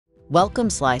Welcome,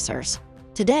 Slicers.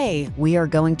 Today, we are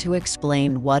going to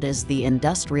explain what is the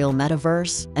industrial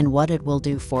metaverse and what it will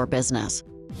do for business.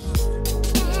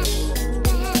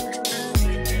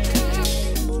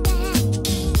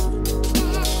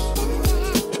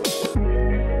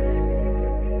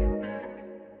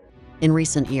 In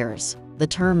recent years, the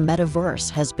term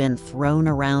metaverse has been thrown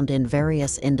around in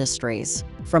various industries,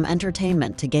 from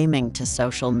entertainment to gaming to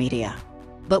social media.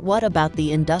 But what about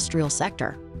the industrial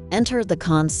sector? Enter the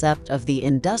concept of the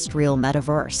industrial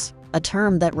metaverse, a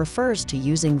term that refers to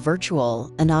using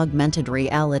virtual and augmented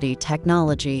reality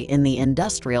technology in the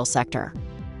industrial sector.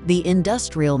 The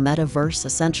industrial metaverse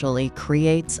essentially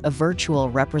creates a virtual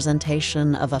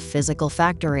representation of a physical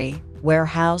factory,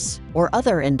 warehouse, or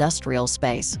other industrial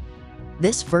space.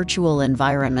 This virtual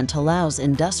environment allows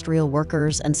industrial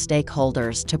workers and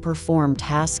stakeholders to perform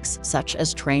tasks such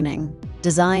as training,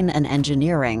 design and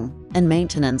engineering, and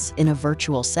maintenance in a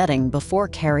virtual setting before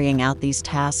carrying out these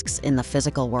tasks in the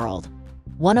physical world.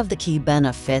 One of the key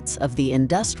benefits of the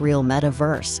industrial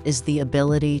metaverse is the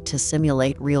ability to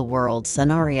simulate real-world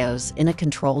scenarios in a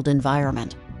controlled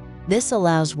environment. This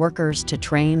allows workers to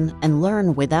train and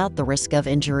learn without the risk of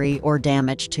injury or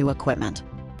damage to equipment.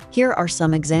 Here are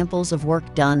some examples of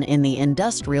work done in the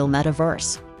industrial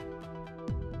metaverse.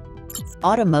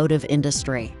 Automotive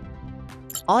industry.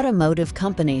 Automotive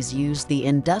companies use the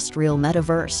industrial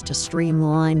metaverse to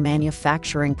streamline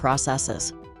manufacturing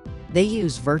processes. They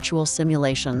use virtual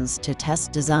simulations to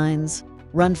test designs,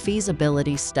 run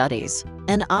feasibility studies,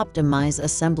 and optimize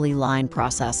assembly line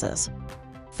processes.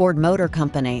 Ford Motor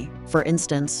Company, for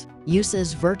instance,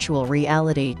 uses virtual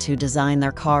reality to design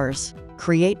their cars,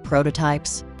 create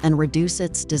prototypes, and reduce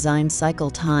its design cycle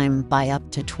time by up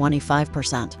to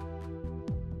 25%.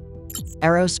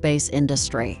 Aerospace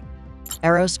industry.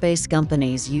 Aerospace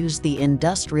companies use the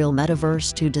industrial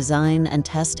metaverse to design and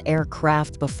test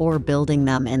aircraft before building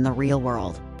them in the real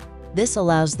world. This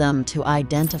allows them to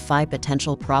identify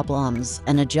potential problems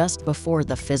and adjust before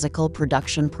the physical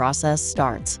production process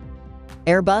starts.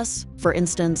 Airbus, for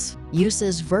instance,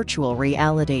 uses virtual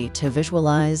reality to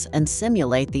visualize and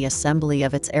simulate the assembly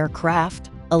of its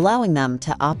aircraft, allowing them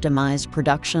to optimize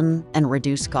production and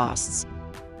reduce costs.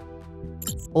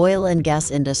 Oil and gas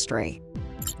industry.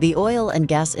 The oil and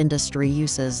gas industry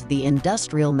uses the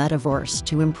industrial metaverse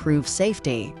to improve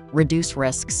safety, reduce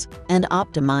risks, and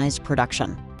optimize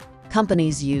production.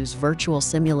 Companies use virtual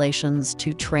simulations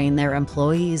to train their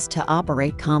employees to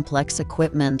operate complex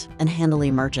equipment and handle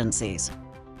emergencies.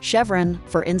 Chevron,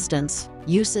 for instance,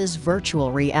 uses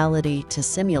virtual reality to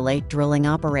simulate drilling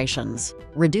operations,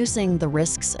 reducing the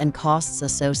risks and costs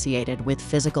associated with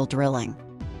physical drilling.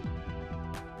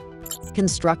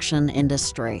 Construction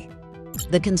industry.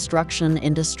 The construction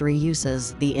industry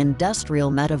uses the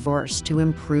industrial metaverse to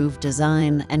improve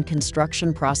design and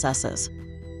construction processes.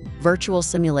 Virtual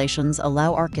simulations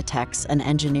allow architects and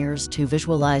engineers to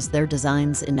visualize their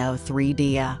designs in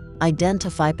 3D,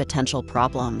 identify potential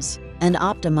problems, and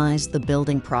optimize the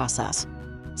building process.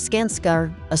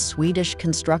 Skanska, a Swedish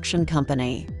construction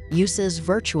company, uses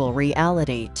virtual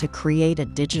reality to create a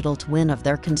digital twin of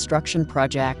their construction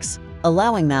projects,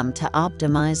 allowing them to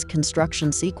optimize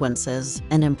construction sequences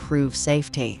and improve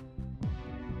safety.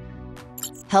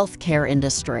 Healthcare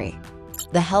industry.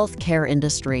 The healthcare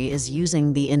industry is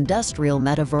using the industrial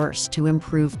metaverse to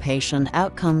improve patient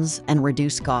outcomes and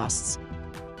reduce costs.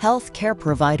 Healthcare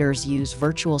providers use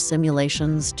virtual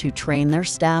simulations to train their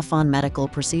staff on medical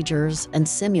procedures and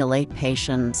simulate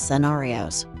patient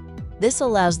scenarios. This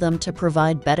allows them to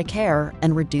provide better care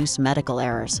and reduce medical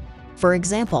errors. For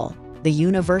example, the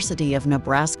University of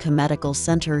Nebraska Medical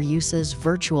Center uses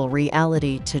virtual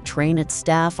reality to train its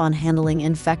staff on handling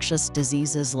infectious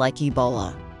diseases like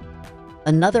Ebola.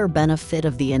 Another benefit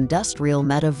of the industrial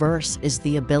metaverse is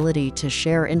the ability to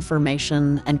share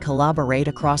information and collaborate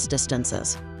across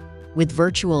distances. With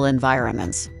virtual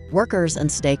environments, workers and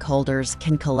stakeholders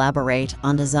can collaborate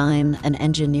on design and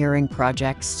engineering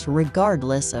projects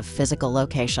regardless of physical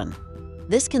location.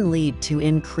 This can lead to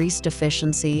increased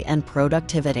efficiency and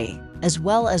productivity, as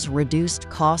well as reduced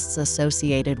costs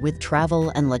associated with travel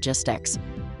and logistics.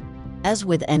 As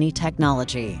with any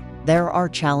technology, there are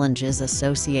challenges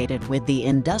associated with the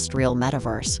industrial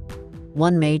metaverse.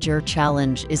 One major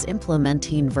challenge is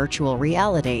implementing virtual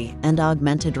reality and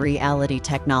augmented reality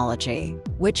technology,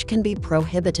 which can be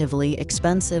prohibitively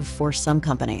expensive for some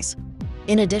companies.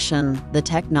 In addition, the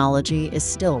technology is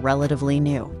still relatively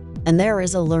new, and there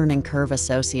is a learning curve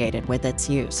associated with its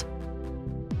use.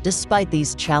 Despite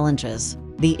these challenges,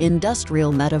 the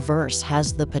industrial metaverse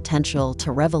has the potential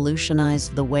to revolutionize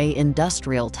the way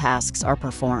industrial tasks are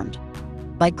performed.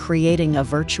 By creating a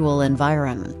virtual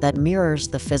environment that mirrors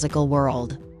the physical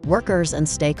world, workers and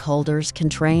stakeholders can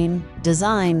train,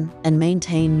 design, and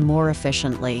maintain more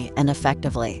efficiently and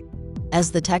effectively.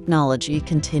 As the technology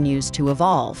continues to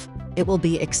evolve, it will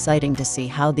be exciting to see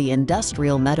how the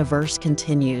industrial metaverse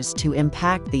continues to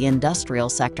impact the industrial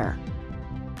sector.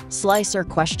 Slicer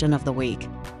question of the week: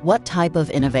 what type of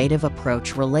innovative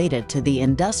approach related to the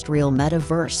industrial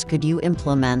metaverse could you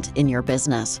implement in your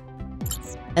business?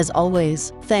 As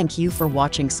always, thank you for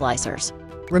watching Slicers.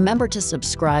 Remember to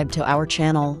subscribe to our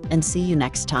channel and see you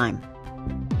next time.